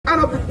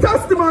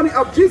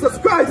of Jesus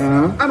Christ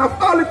and of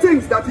all the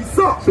things that he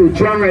saw. So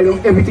John write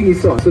down everything he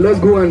saw. So let's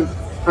go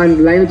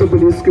and line it up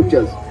with these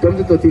scriptures. Jump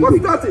to 13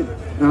 quick. Verse 13.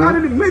 And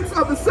in the midst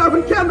of the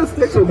 7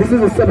 candlesticks. So this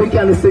is the 7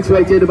 candlesticks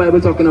right here the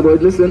Bible talking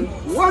about. Listen.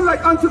 One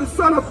like unto the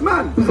Son of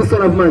Man. Who's the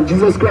Son of Man?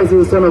 Jesus Christ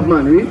is the Son of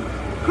Man. Read.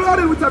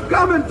 Clothed with a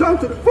garment down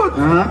to the foot,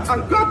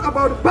 and got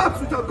about the paps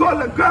with a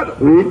golden girdle.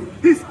 Read.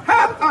 His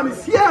head and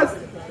his ears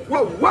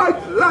were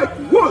white like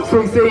wool.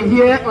 So he's saying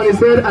here on his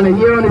head and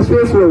here on his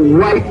face were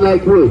white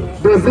like wool.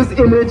 Does this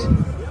image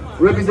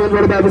represent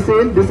what the Bible is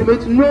saying? This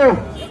image? No.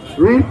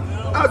 Read.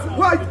 As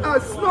white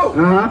as snow.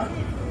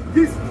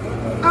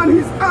 And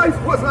his eyes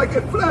was like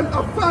a flame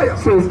of fire.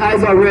 So his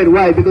eyes are red.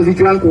 Why? Because he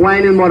drank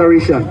wine in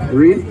moderation.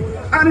 Read.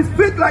 And his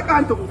feet like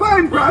unto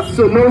fine brass.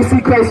 So now we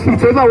see Christ's feet.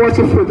 So if I watch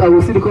your foot, I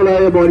will see the color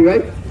of your body,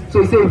 right?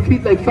 So he's saying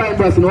feet like fine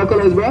brass. And what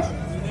color is brass?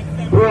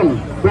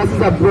 Brown. Brass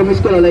is a brownish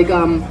color, like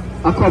a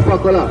copper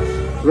color.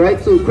 Right?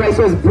 So Christ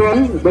was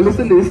brown, but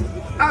listen to this.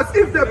 As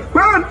if they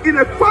burn in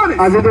a furnace.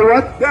 As if they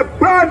what? They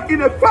burn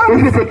in a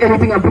furnace. If you take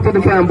anything and put it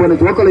in the fire and burn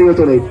it, what color you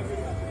tonight?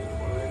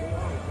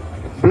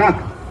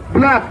 Black.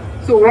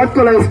 Black. So what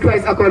color is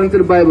Christ according to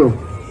the Bible?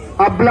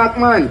 A black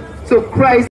man. So Christ